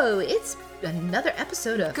 hello. It's another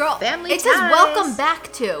episode of Family Ties. It says welcome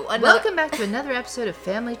back to Welcome back to another episode of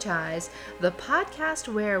Family Ties, the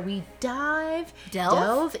podcast where we delve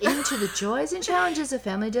into the joys and challenges of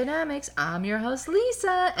family dynamics. I'm your host,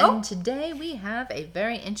 Lisa, and today we have a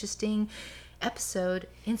very interesting episode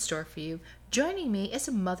in store for you. Joining me is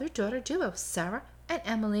a mother-daughter duo, Sarah and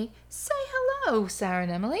Emily. Say hello, Sarah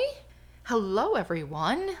and Emily. Hello,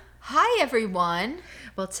 everyone. Hi, everyone.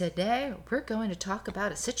 Well, today we're going to talk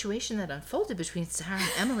about a situation that unfolded between Sarah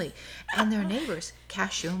and Emily and their neighbors,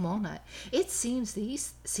 Cashew and Walnut. It seems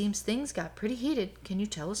things got pretty heated. Can you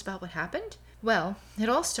tell us about what happened? Well, it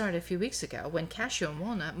all started a few weeks ago when Cashew and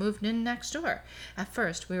Walnut moved in next door. At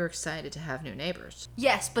first, we were excited to have new neighbors.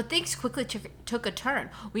 Yes, but things quickly took a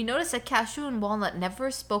turn. We noticed that Cashew and Walnut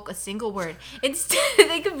never spoke a single word. Instead,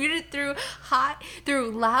 they commuted through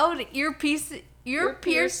loud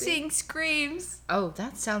ear-piercing screams. Oh,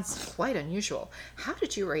 that sounds quite unusual. How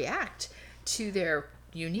did you react to their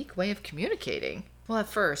unique way of communicating? Well, at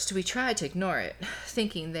first, we tried to ignore it,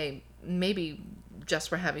 thinking they maybe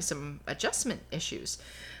just were having some adjustment issues.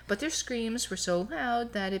 But their screams were so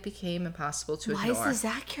loud that it became impossible to ignore. Why is this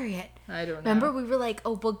accurate? I don't know. Remember, we were like,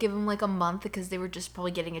 oh, we'll give them like a month because they were just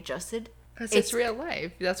probably getting adjusted? Because it's real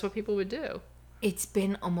life. That's what people would do. It's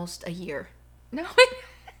been almost a year. No, it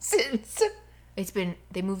hasn't.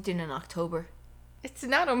 They moved in October. It's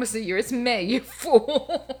not almost a year. It's May, you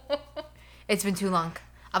fool. It's been too long.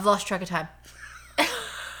 I've lost track of time.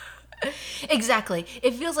 Exactly.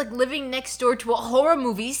 It feels like living next door to a horror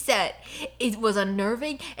movie set. It was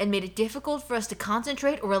unnerving and made it difficult for us to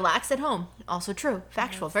concentrate or relax at home. Also true.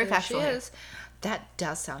 Factual. Very factual. Is. That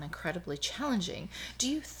does sound incredibly challenging.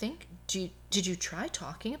 Did you try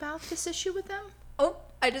talking about this issue with them? Oh,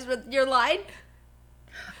 I just read your line.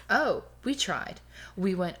 Oh, we tried.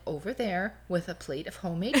 We went over there with a plate of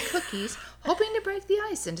homemade cookies, hoping to break the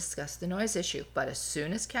ice and discuss the noise issue. But as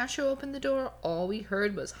soon as Cashew opened the door, all we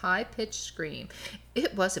heard was high-pitched scream.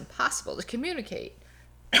 It was impossible to communicate.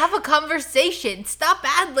 Have a conversation. Stop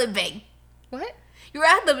ad-libbing. What? You're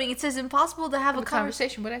ad-libbing. It says impossible to have a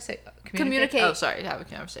conversation. What did I say? Communicate. Oh, sorry. Have a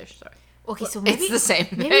conversation. Sorry. Okay, so maybe it's the same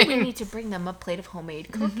thing. Maybe we need to bring them a plate of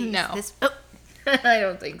homemade cookies. No. I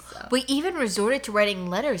don't think so. We even resorted to writing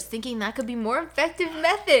letters, thinking that could be a more effective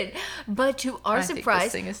method. But to our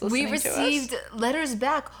surprise, we received letters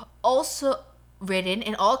back, also written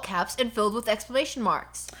in all caps and filled with exclamation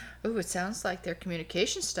marks. Ooh, it sounds like their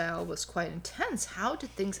communication style was quite intense. How did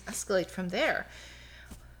things escalate from there?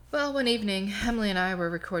 Well, one evening, Emily and I were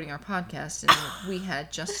recording our podcast, and we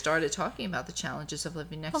had just started talking about the challenges of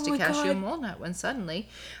living next to Cashew and Walnut when suddenly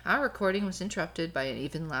our recording was interrupted by an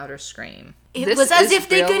even louder scream. It was as if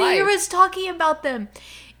they could hear us talking about them.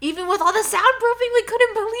 Even with all the soundproofing, we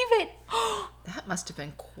couldn't believe it. That must have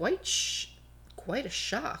been quite a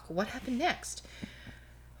shock. What happened next?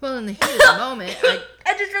 Well, in the heat of the moment,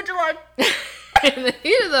 I just read your line. In the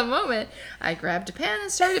heat of the moment, I grabbed a pan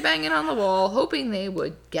and started banging on the wall, hoping they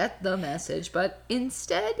would get the message. But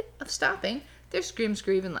instead of stopping, their screams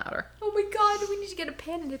grew even louder. Oh my god, we need to get a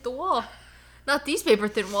pan and hit the wall. Not these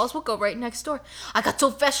paper-thin walls. We'll go right next door. I got so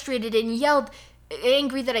frustrated and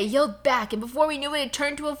angry that I yelled back, and before we knew it, it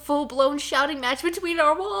turned to a full-blown shouting match between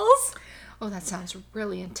our walls. Oh, that sounds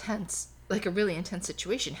really intense. Like a really intense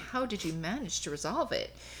situation. How did you manage to resolve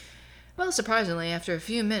it? Well, surprisingly, after a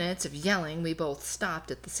few minutes of yelling, we both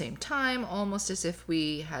stopped at the same time, almost as if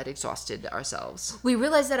we had exhausted ourselves. We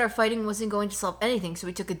realized that our fighting wasn't going to solve anything, so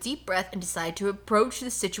we took a deep breath and decided to approach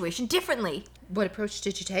the situation differently. What approach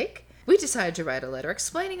did you take? We decided to write a letter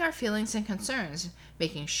explaining our feelings and concerns,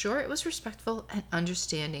 making sure it was respectful and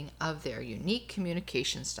understanding of their unique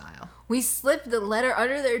communication style. We slipped the letter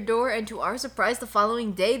under their door, and to our surprise, the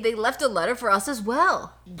following day, they left a letter for us as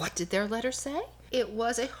well. What did their letter say? It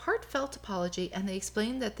was a heartfelt apology, and they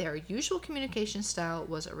explained that their usual communication style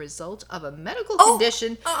was a result of a medical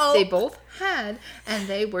condition they both had, and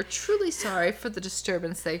they were truly sorry for the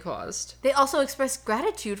disturbance they caused. They also expressed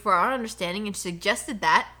gratitude for our understanding and suggested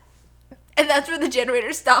that and that's where the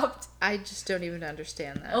generator stopped. I just don't even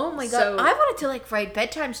understand that. Oh my god. I wanted to like write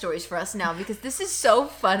bedtime stories for us now because this is so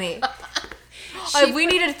funny. We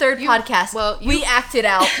need a third podcast. Well, we acted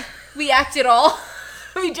out. We acted all.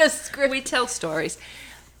 We just script. We tell stories.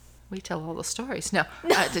 We tell all the stories. No,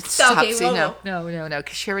 Stop. Okay, See, no.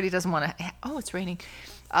 Because she already doesn't want to. Oh, it's raining.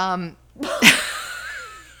 I'm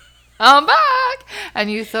back. And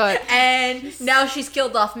you thought. And now she's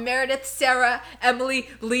killed off Meredith, Sarah, Emily,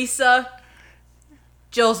 Lisa.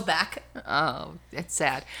 Jill's back. Oh, it's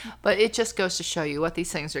sad. But it just goes to show you what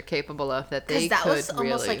these things are capable of. That they that could was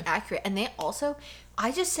almost like accurate. And they also,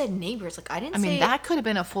 I just said neighbors. Like I mean, that could have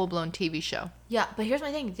been a full-blown TV show. Yeah, but here's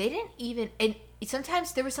my thing. They didn't even, and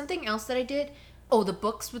sometimes there was something else that I did. Oh, the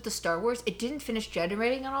books with the Star Wars, it didn't finish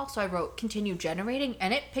generating at all, so I wrote continue generating,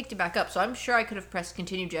 and it picked it back up. So I'm sure I could have pressed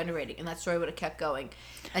continue generating, and that story would have kept going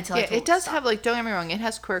until I told it does stop. have, like, don't get me wrong, it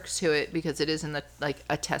has quirks to it because it is in the, like,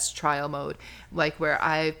 a test trial mode, like, where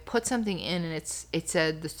I put something in, and it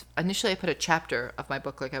said, this. Initially I put a chapter of my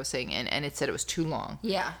book, like I was saying, in, and it said it was too long.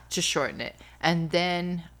 Yeah. Just shorten it. And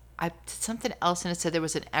then I did something else, and it said there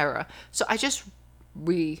was an error. So I just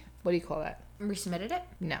what do you call that? Resubmitted it?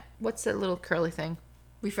 No. What's that little curly thing?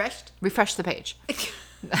 Refreshed? Refresh the page.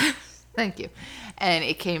 Thank you. And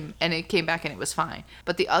it came back and it was fine.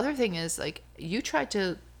 But the other thing is, like, you tried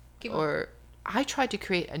to, I tried to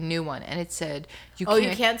create a new one, and it said you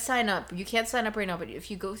can't sign up. You can't sign up right now, but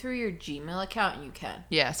if you go through your Gmail account, you can.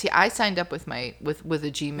 Yeah. See, I signed up with my with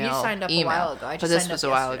a Gmail. You signed up email, a while ago. But this was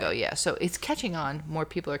a while ago. Yeah. So it's catching on. More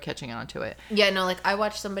people are catching on to it. Yeah. No. Like I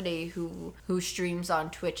watched somebody who streams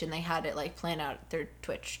on Twitch, and they had it like plan out their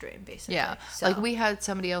Twitch stream basically. Yeah. So. Like we had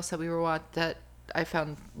somebody else that we were that I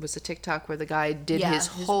found was a TikTok where the guy did his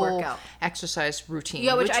whole workout. Exercise routine.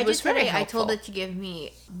 Yeah, which I was did today. very helpful. I told it to give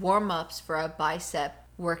me warm-ups for a bicep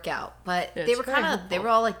workout, but Yeah, they were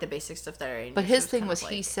all like the basic stuff that I. But his thing was,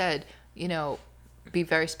 he said, be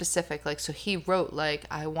very specific. Like, so he wrote, like,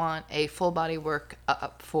 I want a full body work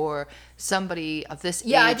up for somebody of this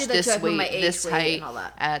age, I did that this too. I put my weight, age, this weight, height, and all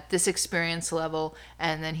that. at this experience level,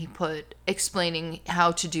 and then he put explaining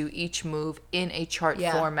how to do each move in a chart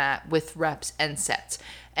format with reps and sets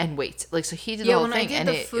and weights. Like, so he did the whole thing. When I did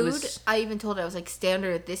the food, I even told it, I was like,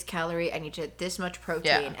 standard this calorie, I need to this much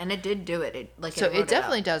protein, and it did do it. It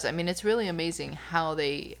definitely does. I mean, it's really amazing how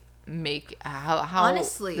they make how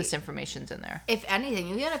honestly this information's in there. If anything,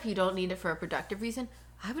 even if you don't need it for a productive reason,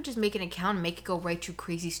 I would just make an account and make it go right through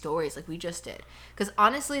crazy stories like we just did. Because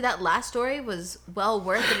honestly, that last story was well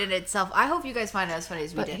worth it in itself. I hope you guys find it as funny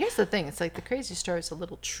as we did. But here's the thing. It's like the crazy story is a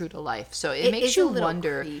little true to life. So it makes you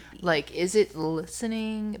wonder, creepy. Like, is it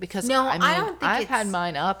listening? Because, I don't think I've had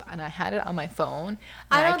mine up and I had it on my phone.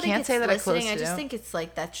 I don't think it's say that listening. I just think it's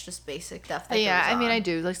like, that's just basic stuff that yeah, goes I mean, on. I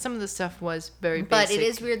do. Like, some of the stuff was very basic. But it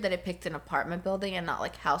is weird that it picked an apartment building and not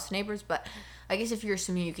like house neighbors. But I guess if you're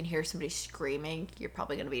assuming you can hear somebody screaming, you're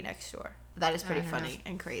probably going to be next door. That is pretty funny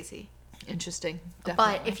and crazy. Interesting.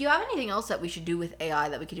 Definitely. But if you have anything else that we should do with AI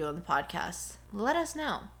that we could do on the podcast, let us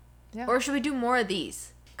know. Yeah. Or should we do more of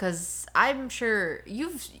these? Because I'm sure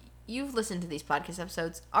you've listened to these podcast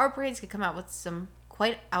episodes. Our brains could come out with some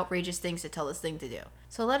quite outrageous things to tell this thing to do.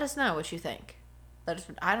 So let us know what you think.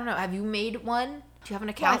 I don't know. Have you made one? Do you have an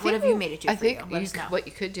account? What have you made it to for you? Let us know. What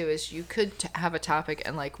you could do is you could have a topic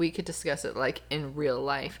and, like, we could discuss it, like, in real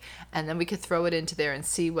life. And then we could throw it into there and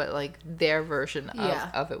see what, like, their version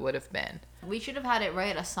of it would have been. We should have had it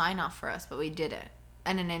write a sign-off for us, but we didn't.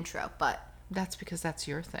 And an intro, but... That's because that's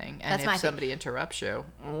your thing. And that's if somebody interrupts you...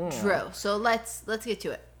 True. So let's get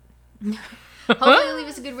to it. Hopefully you'll leave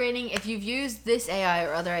us a good rating. If you've used this AI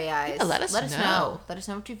or other AIs, let us know. Let us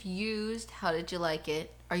know what you've used. How did you like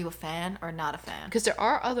it? Are you a fan or not a fan? Because there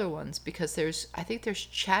are other ones. Because I think there's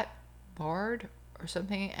Chat Bard or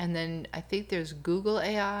something, and then I think there's Google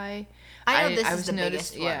AI. I know this is the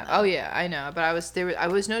biggest one. Yeah. Oh yeah, I know. But I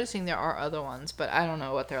was noticing there are other ones, but I don't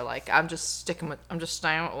know what they're like. I'm just staying with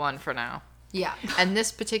one for now. Yeah. And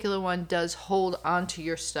this particular one does hold on to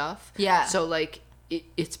your stuff. Yeah. So, like,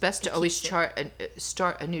 it's best to always start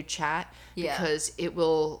a new chat, because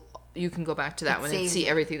you can go back to that one and see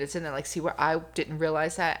everything that's in there. Like, see where I didn't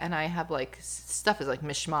realize that, and I have, like, stuff is like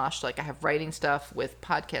mishmash. Like, I have writing stuff with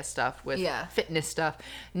podcast stuff with fitness stuff.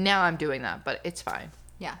 Now I'm doing that, but it's fine.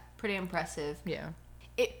 Yeah, pretty impressive. Yeah.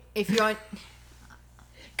 If you're on,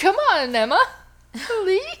 come on, Emma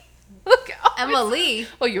Lee. Look, Emma Lee.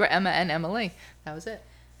 Oh, you were Emma and Emily. That was it.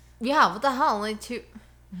 Yeah. What the hell? Only two.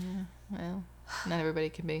 Yeah. Well. Not everybody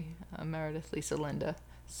can be a Meredith, Lisa, Linda,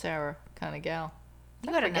 Sarah kind of gal.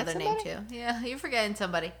 You got another name too. Yeah, you're forgetting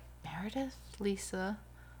somebody. Meredith, Lisa,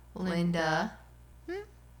 Linda. No.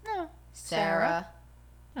 No. Sarah.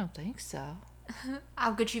 I don't think so.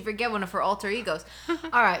 How could she forget one of her alter egos?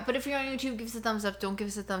 All right, but if you're on YouTube, give us a thumbs up. Don't give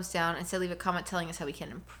us a thumbs down. Instead, leave a comment telling us how we can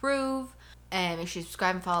improve. And make sure you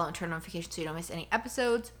subscribe and follow and turn notifications so you don't miss any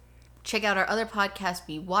episodes. Check out our other podcast,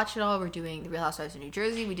 We Watch It All. We're doing The Real Housewives of New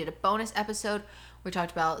Jersey. We did a bonus episode. We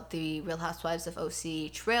talked about the Real Housewives of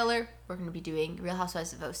OC trailer. We're going to be doing Real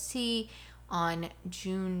Housewives of OC on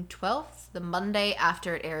June 12th, the Monday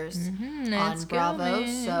after it airs on Bravo.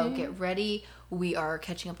 So get ready. We are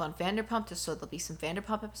catching up on Vanderpump, so there'll be some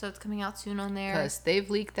Vanderpump episodes coming out soon on there. Because they've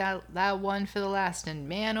leaked that one for the last, and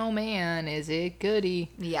man, oh man, is it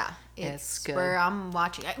goody. Yeah, it's good. Where I'm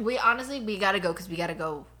watching. We gotta go because we gotta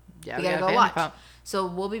go. Yeah, we gotta go Vanderpump. watch. So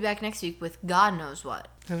we'll be back next week with God knows what.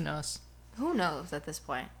 Who knows? Who knows at this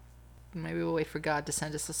point? Maybe we'll wait for God to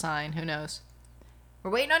send us a sign. Who knows?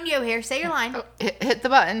 We're waiting on you here. Say your line. Oh, hit the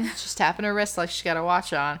button. She's tapping her wrist like she's got a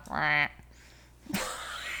watch on.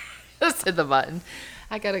 Just hit the button.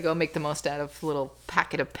 I gotta go make the most out of a little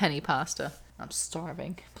packet of penny pasta. I'm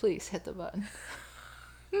starving. Please hit the button.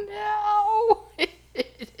 No.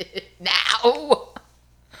 Now.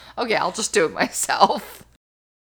 Okay, I'll just do it myself.